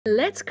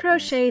Let's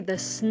crochet the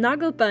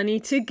Snuggle Bunny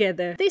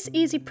together. This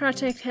easy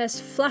project has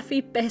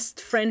fluffy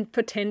best friend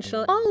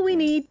potential. All we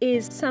need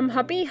is some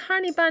Hobbii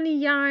Honey Bunny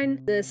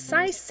yarn, the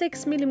size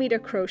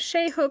 6mm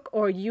crochet hook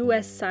or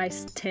US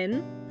size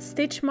 10,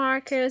 stitch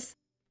markers,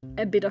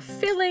 a bit of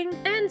filling,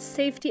 and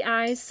safety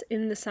eyes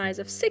in the size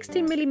of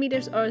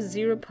 16mm or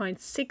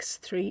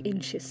 0.63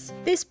 inches.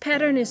 This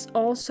pattern is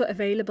also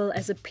available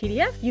as a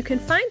PDF. You can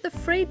find the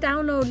free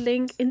download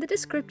link in the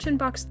description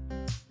box.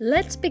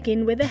 Let's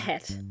begin with the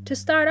head. To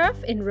start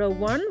off, in row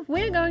 1,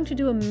 we're going to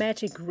do a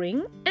magic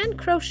ring and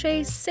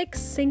crochet 6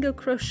 single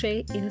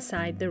crochet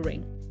inside the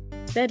ring.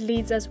 That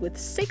leads us with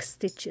 6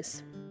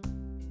 stitches.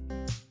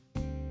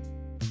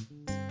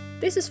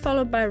 This is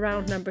followed by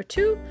round number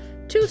 2,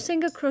 2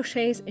 single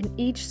crochets in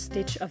each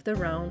stitch of the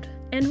round,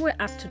 and we're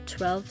up to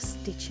 12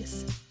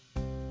 stitches.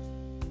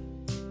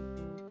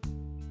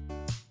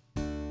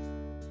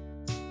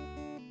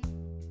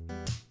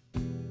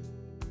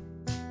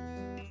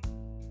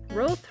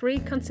 Row 3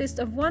 consists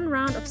of 1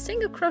 round of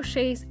single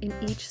crochets in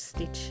each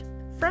stitch.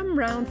 From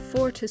round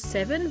 4 to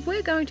 7,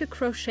 we're going to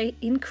crochet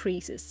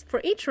increases. For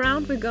each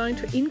round, we're going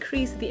to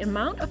increase the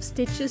amount of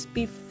stitches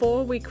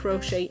before we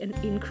crochet an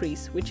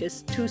increase, which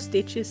is 2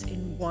 stitches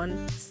in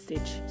 1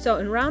 stitch. So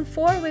in round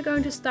 4, we're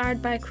going to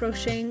start by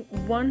crocheting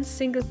 1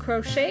 single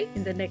crochet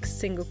in the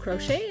next single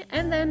crochet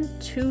and then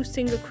 2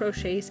 single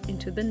crochets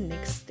into the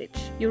next stitch.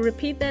 You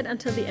repeat that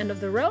until the end of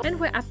the row and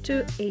we're up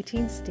to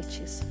 18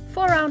 stitches.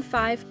 For round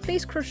 5,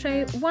 please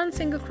crochet 1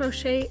 single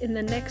crochet in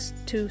the next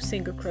 2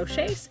 single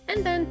crochets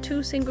and then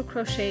 2 single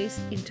crochets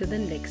into the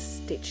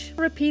next stitch.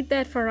 Repeat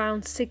that for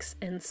round 6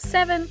 and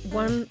 7,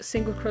 1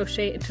 single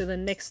crochet into the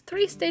next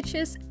 3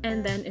 stitches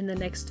and then in the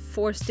next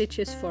 4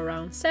 stitches for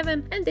round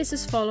 7, and this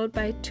is followed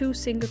by 2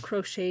 single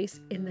crochets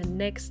in the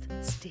next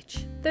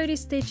stitch. 30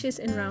 stitches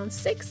in round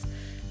 6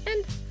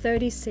 and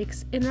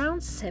 36 in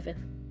round 7.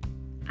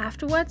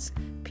 Afterwards,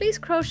 please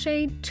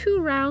crochet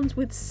 2 rounds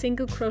with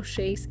single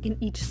crochets in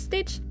each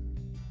stitch.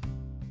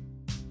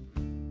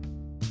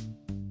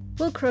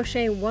 We'll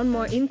crochet 1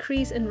 more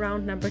increase in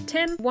round number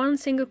 10, 1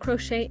 single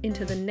crochet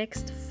into the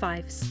next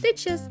 5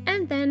 stitches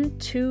and then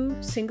 2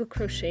 single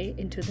crochet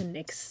into the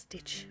next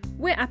stitch.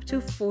 We're up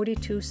to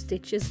 42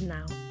 stitches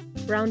now.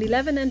 Round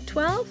 11 and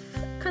 12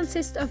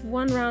 consist of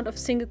 1 round of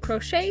single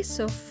crochet,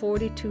 so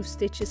 42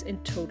 stitches in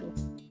total.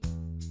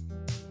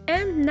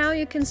 And now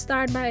you can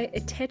start by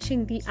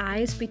attaching the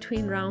eyes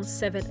between rounds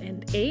 7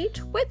 and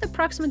 8 with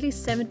approximately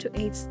 7 to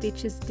 8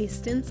 stitches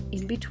distance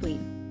in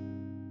between.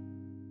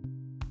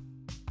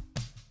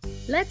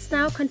 Let's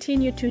now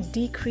continue to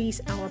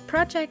decrease our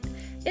project.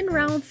 In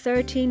round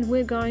 13,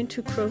 we're going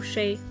to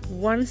crochet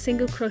 1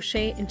 single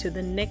crochet into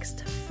the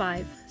next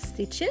 5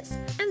 stitches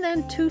and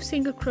then 2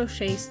 single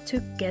crochets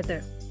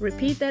together.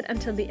 Repeat that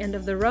until the end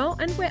of the row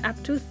and we're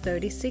up to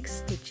 36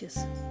 stitches.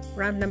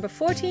 Round number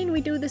 14,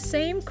 we do the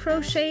same,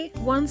 crochet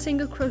 1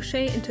 single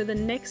crochet into the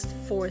next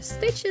 4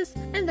 stitches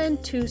and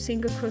then 2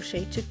 single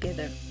crochet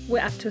together.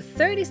 We're up to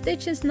 30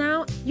 stitches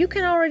now. You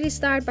can already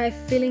start by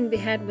filling the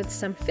head with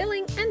some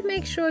filling and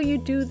make sure you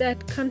do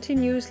that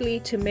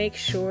continuously to make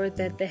sure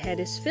that the head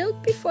is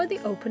filled before the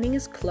opening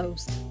is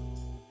closed.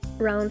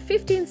 Round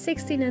 15,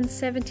 16 and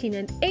 17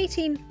 and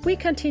 18, we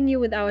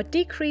continue with our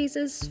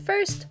decreases.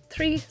 First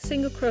 3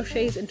 single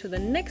crochets into the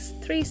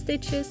next 3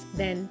 stitches,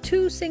 then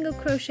 2 single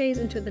crochets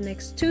into the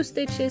next 2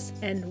 stitches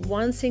and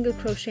 1 single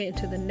crochet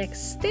into the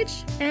next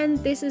stitch, and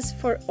this is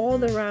for all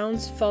the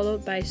rounds,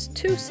 followed by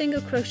 2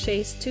 single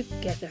crochets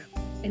together.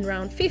 In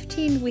round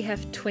 15 we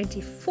have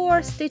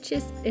 24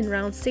 stitches, in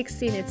round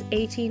 16 it's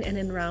 18 and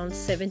in round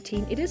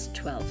 17 it is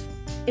 12.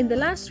 In the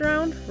last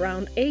round,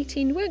 round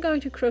 18, we're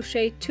going to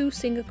crochet 2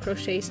 single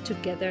crochets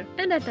together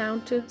and are down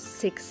to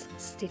 6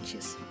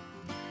 stitches.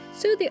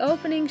 Sew the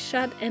opening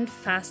shut and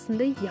fasten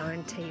the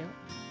yarn tail.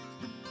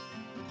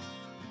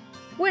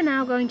 We're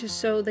now going to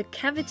sew the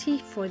cavity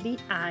for the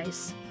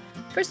eyes.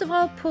 First of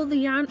all, pull the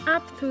yarn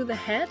up through the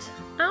head,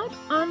 out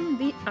on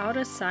the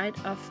outer side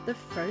of the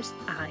first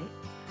eye.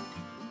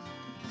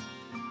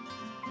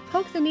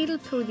 Poke the needle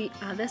through the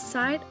other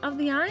side of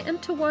the eye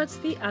and towards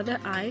the other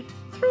eye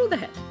through the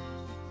head.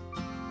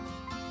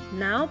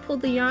 Now pull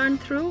the yarn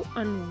through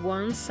on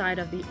one side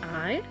of the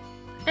eye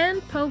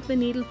and poke the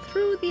needle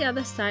through the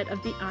other side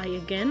of the eye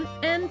again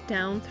and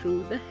down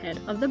through the head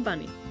of the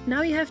bunny.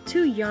 Now you have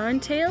 2 yarn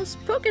tails,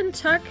 poke and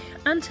tuck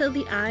until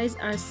the eyes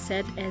are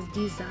set as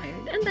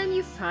desired and then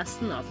you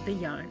fasten off the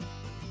yarn.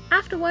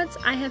 Afterwards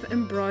I have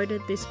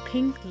embroidered this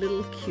pink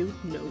little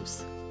cute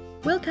nose.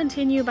 We'll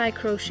continue by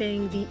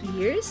crocheting the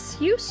ears.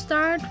 You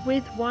start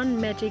with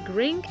 1 magic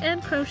ring and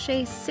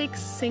crochet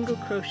 6 single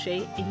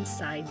crochet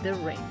inside the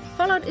ring.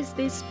 Followed is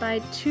this by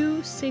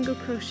 2 single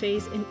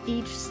crochets in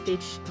each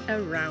stitch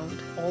around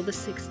all the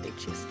 6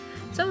 stitches.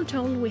 So in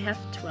total we have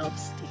 12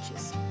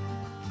 stitches.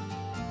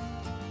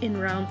 In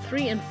round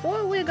 3 and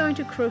 4 we're going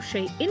to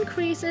crochet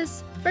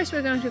increases. First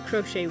we're going to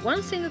crochet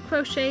 1 single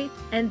crochet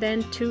and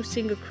then 2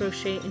 single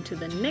crochet into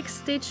the next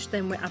stitch,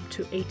 then we're up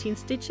to 18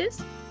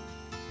 stitches.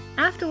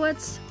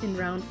 Afterwards, in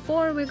round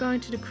 4, we're going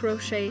to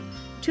crochet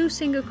 2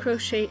 single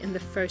crochet in the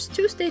first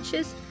 2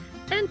 stitches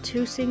and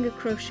 2 single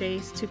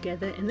crochets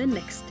together in the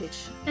next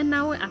stitch. And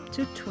now we're up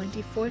to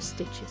 24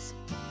 stitches.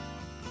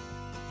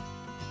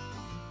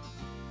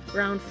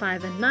 Round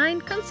 5 and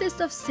 9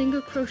 consist of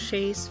single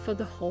crochets for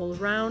the whole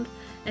round,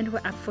 and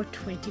we're up for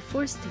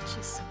 24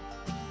 stitches.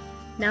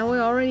 Now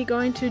we're already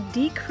going to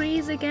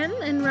decrease again.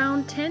 In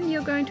round 10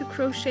 you're going to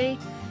crochet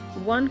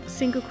 1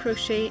 single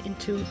crochet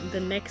into the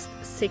next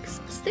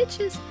 6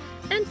 stitches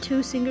and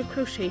 2 single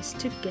crochets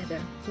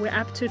together. We're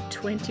up to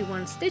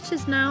 21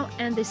 stitches now,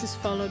 and this is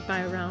followed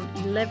by round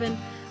 11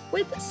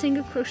 with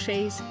single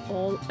crochets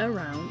all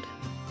around.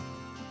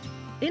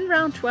 In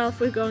round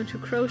 12 we're going to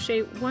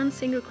crochet 1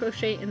 single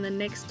crochet in the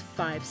next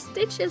 5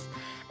 stitches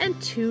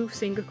and 2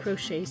 single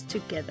crochets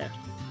together.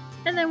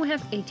 And then we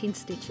have 18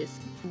 stitches.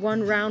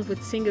 1 round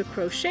with single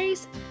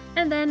crochets,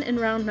 and then in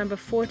round number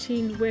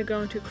 14 we're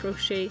going to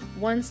crochet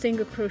 1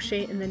 single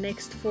crochet in the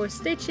next 4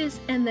 stitches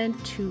and then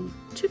 2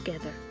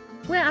 together.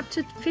 We're up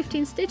to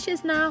 15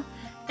 stitches now,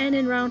 and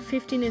in round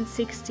 15 and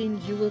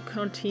 16 you will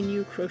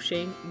continue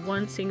crocheting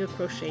 1 single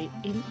crochet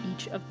in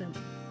each of them.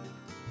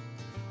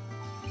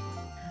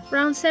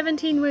 Round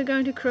 17 we're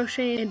going to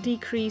crochet and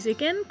decrease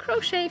again.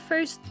 Crochet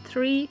first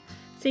 3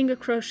 single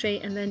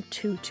crochet and then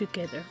 2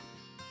 together.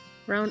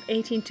 Round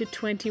 18 to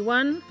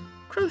 21,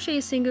 crochet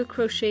a single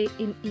crochet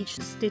in each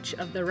stitch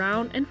of the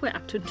round, and we're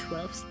up to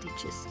 12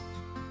 stitches.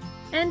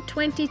 And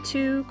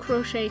 22,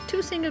 crochet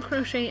 2 single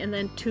crochet and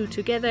then 2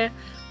 together.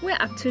 We're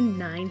up to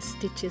 9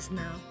 stitches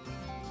now.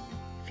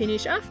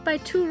 Finish off by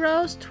 2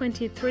 rows,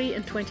 23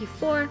 and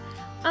 24,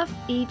 of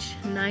each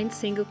 9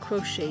 single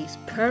crochets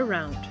per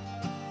round.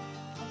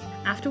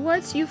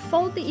 Afterwards you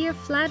fold the ear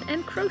flat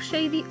and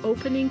crochet the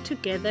opening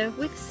together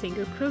with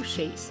single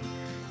crochets.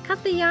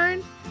 Cut the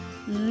yarn,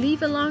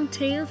 leave a long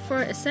tail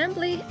for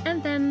assembly,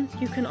 and then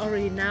you can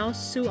already now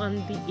sew on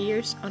the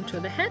ears onto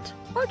the head,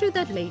 or do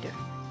that later.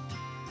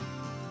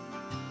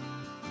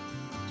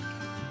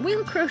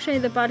 We'll crochet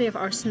the body of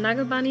our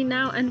Snuggle Bunny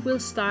now, and we'll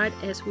start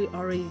as we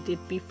already did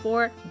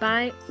before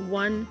by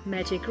 1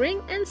 magic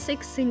ring and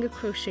 6 single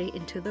crochet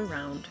into the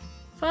round.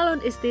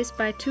 Followed is this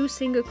by 2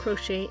 single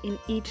crochet in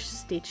each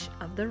stitch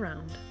of the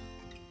round.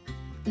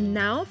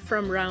 Now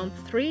from round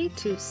 3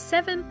 to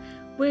 7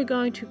 we're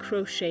going to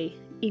crochet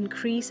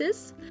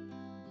increases,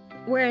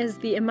 whereas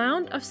the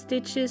amount of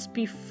stitches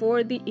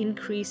before the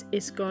increase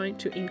is going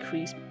to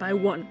increase by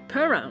 1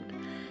 per round.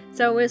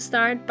 So we'll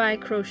start by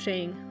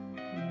crocheting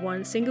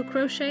 1 single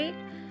crochet,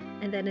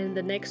 and then in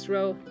the next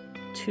row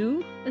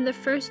 2 in the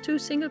first 2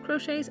 single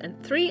crochets,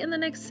 and 3 in the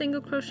next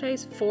single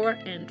crochets, 4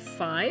 and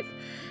 5.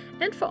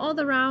 And for all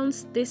the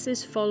rounds this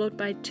is followed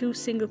by 2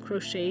 single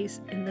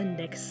crochets in the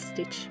next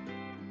stitch.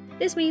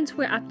 This means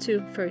we're up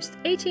to first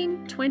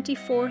 18,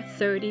 24,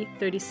 30,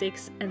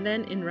 36, and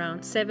then in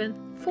round 7,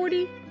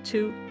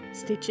 42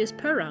 stitches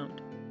per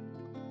round.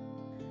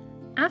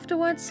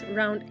 Afterwards,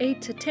 round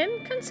 8 to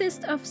 10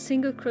 consist of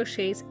single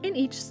crochets in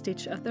each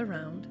stitch of the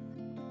round.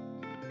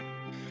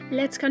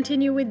 Let's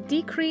continue with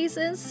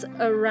decreases.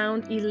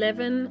 Around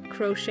 11,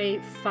 crochet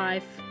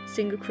 5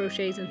 single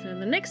crochets into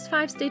the next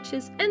 5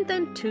 stitches and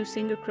then 2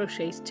 single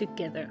crochets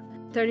together.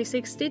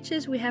 36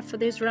 stitches we have for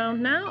this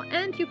round now,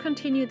 and you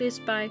continue this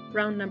by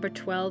round number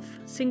 12,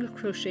 single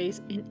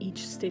crochets in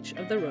each stitch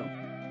of the row.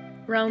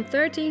 Round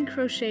 13,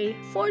 crochet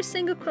 4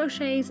 single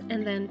crochets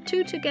and then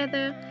 2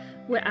 together.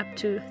 We're up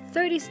to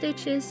 30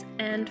 stitches,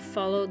 and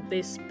follow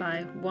this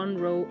by 1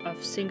 row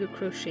of single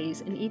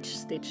crochets in each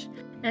stitch.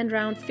 And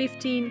round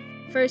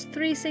 15, first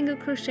 3 single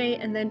crochet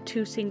and then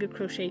 2 single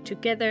crochet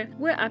together.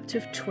 We're up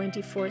to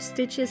 24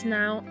 stitches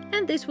now,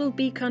 and this will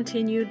be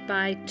continued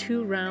by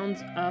 2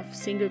 rounds of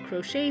single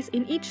crochets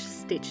in each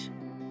stitch.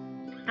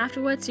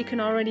 Afterwards you can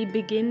already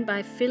begin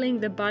by filling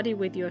the body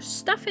with your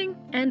stuffing,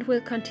 and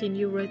we'll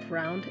continue with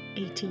round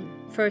 18.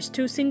 First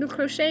 2 single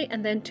crochet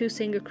and then 2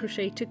 single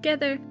crochet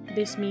together.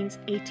 This means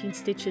 18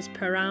 stitches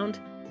per round.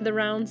 The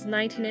rounds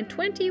 19 and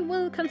 20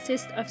 will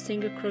consist of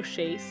single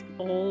crochets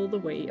all the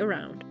way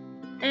around.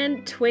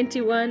 And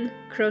 21,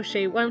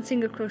 crochet 1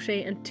 single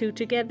crochet and 2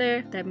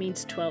 together, that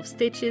means 12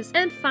 stitches.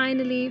 And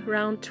finally,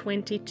 round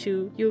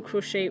 22, you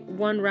crochet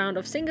 1 round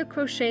of single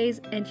crochets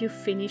and you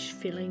finish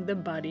filling the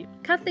body.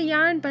 Cut the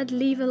yarn but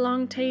leave a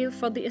long tail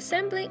for the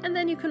assembly, and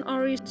then you can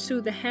already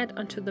sew the head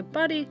onto the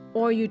body,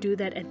 or you do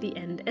that at the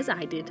end as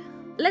I did.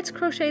 Let's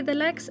crochet the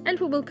legs, and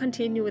we will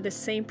continue with the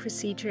same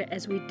procedure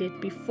as we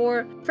did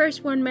before.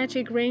 First 1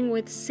 magic ring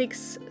with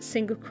 6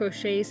 single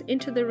crochets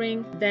into the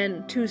ring,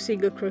 then 2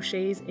 single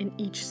crochets in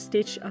each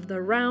stitch of the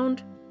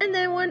round, and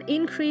then 1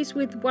 increase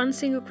with 1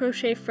 single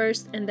crochet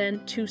first and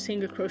then 2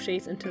 single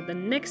crochets into the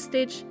next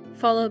stitch,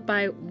 followed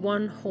by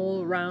 1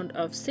 whole round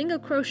of single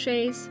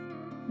crochets.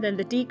 Then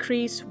the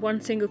decrease,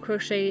 1 single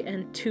crochet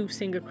and 2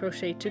 single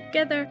crochet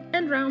together,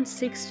 and round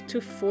 6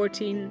 to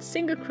 14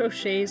 single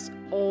crochets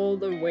all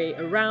the way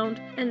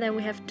around, and then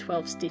we have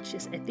 12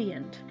 stitches at the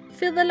end.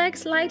 Fill the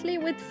legs lightly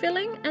with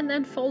filling, and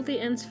then fold the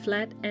ends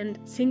flat and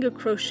single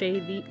crochet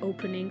the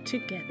opening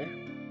together.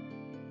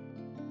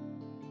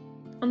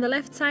 On the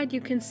left side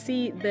you can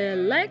see the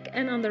leg,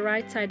 and on the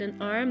right side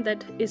an arm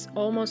that is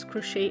almost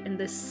crochet in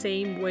the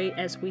same way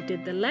as we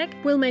did the leg.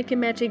 We'll make a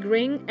magic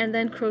ring and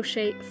then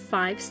crochet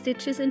 5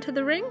 stitches into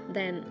the ring,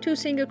 then 2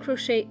 single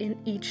crochet in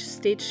each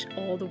stitch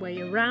all the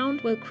way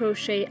around. We'll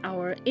crochet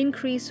our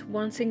increase,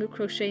 1 single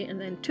crochet and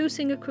then 2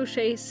 single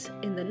crochets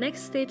in the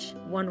next stitch,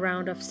 1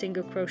 round of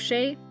single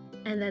crochet,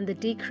 and then the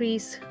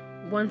decrease,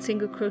 1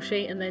 single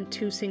crochet and then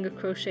 2 single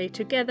crochet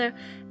together,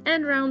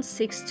 and round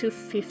 6 to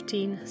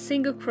 15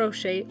 single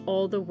crochet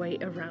all the way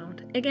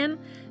around. Again,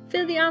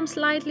 fill the arms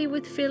lightly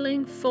with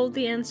filling, fold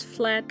the ends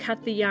flat,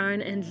 cut the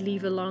yarn and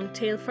leave a long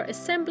tail for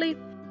assembly.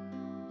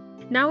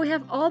 Now we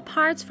have all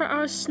parts for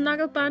our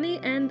Snuggle Bunny,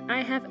 and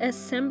I have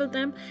assembled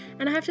them,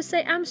 and I have to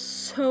say I'm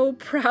so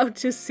proud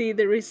to see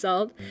the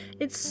result.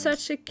 It's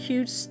such a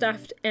cute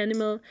stuffed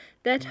animal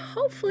that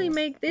hopefully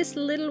make this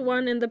little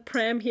one in the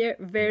pram here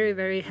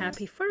very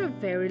happy for a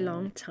very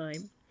long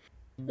time.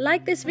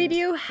 Like this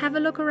video, have a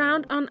look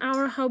around on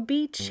our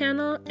Hobbii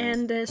channel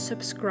and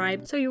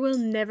subscribe so you will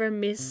never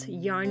miss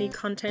yarny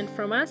content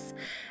from us.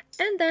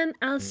 And then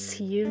I'll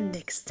see you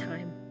next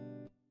time.